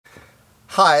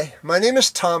Hi, my name is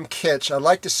Tom Kitch. I'd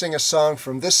like to sing a song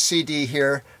from this CD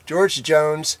here, George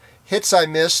Jones, Hits I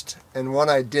Missed and One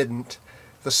I Didn't.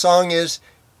 The song is,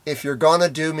 If You're Gonna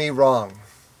Do Me Wrong.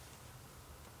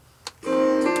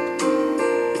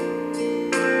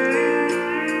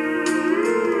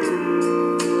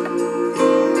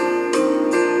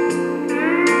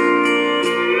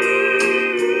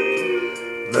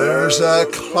 There's a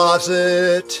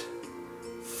closet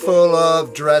full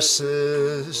of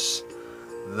dresses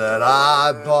that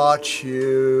I bought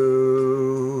you,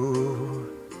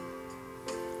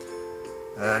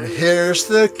 and here's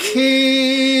the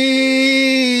keys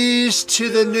to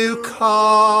the new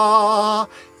car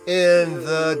in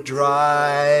the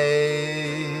drive,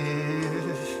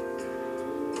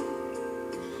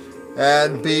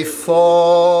 and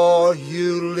before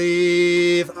you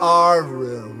leave our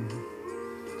room,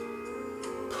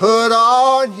 put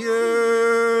on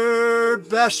your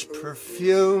best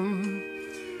perfume.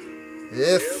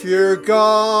 If you're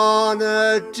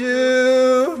gonna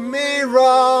do me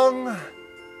wrong,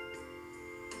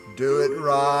 do it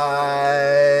right.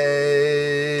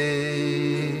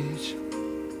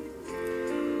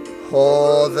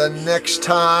 Oh, the next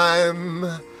time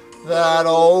that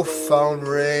old phone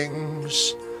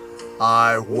rings,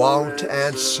 I won't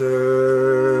answer,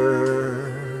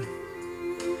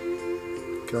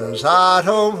 'cause I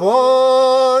don't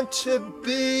want to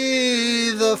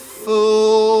be the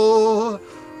fool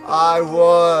I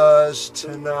was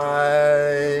tonight.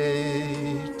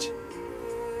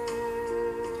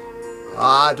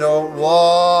 I don't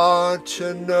want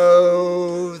to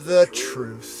know the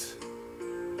truth.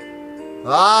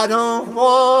 I don't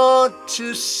want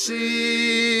to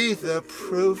see the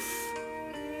proof.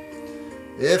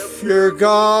 If you're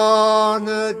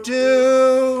gonna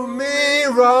do me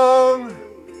wrong,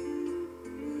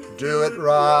 do it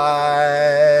right.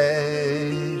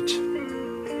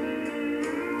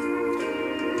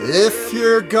 If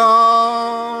you're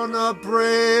gonna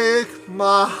break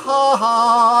my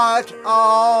heart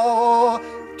all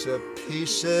to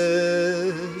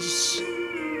pieces,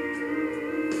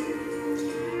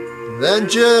 then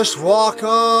just walk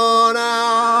on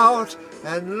out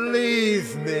and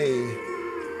leave me,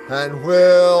 and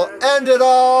we'll end it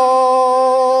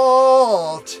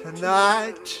all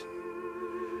tonight.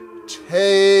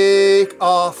 Take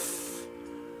off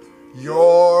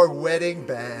your wedding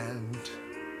band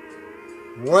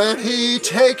when he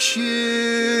takes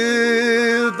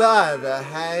you by the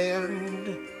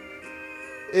hand.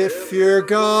 If you're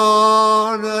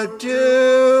gonna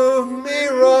do me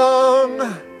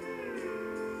wrong,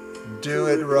 do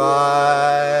it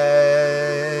right.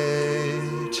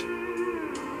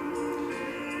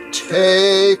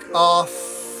 Take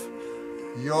off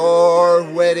your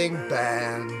wedding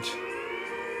band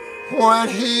when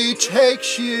he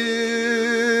takes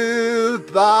you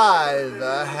by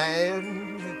the hand.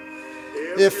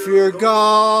 If you're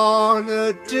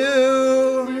gonna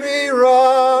do me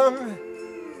wrong,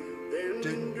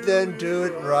 then do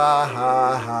it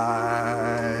right.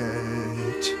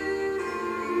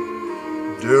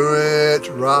 Do it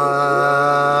right.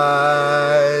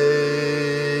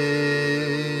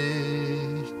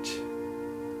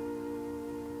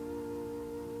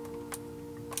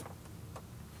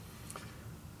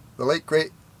 The late,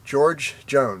 great George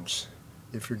Jones,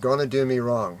 If You're Gonna Do Me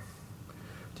Wrong.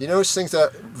 Do you know who sings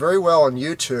that very well on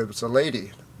YouTube? It's a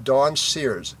lady, Dawn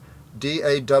Sears,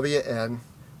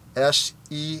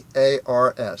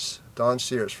 D-A-W-N-S-E-A-R-S, Dawn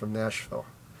Sears from Nashville.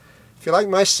 If you like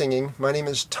my singing, my name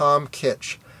is Tom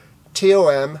Kitch,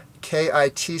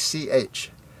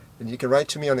 T-O-M-K-I-T-C-H, and you can write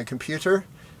to me on the computer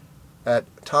at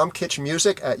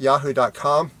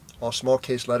tomkitchmusic@yahoo.com, all small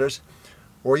case letters,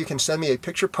 or you can send me a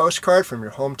picture postcard from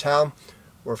your hometown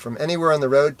or from anywhere on the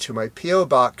road to my P.O.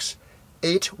 Box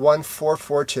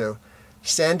 81442,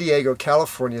 San Diego,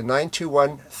 California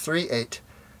 92138,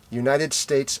 United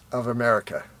States of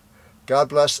America. God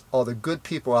bless all the good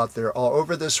people out there all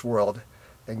over this world,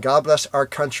 and God bless our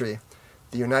country,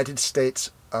 the United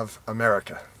States of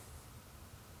America.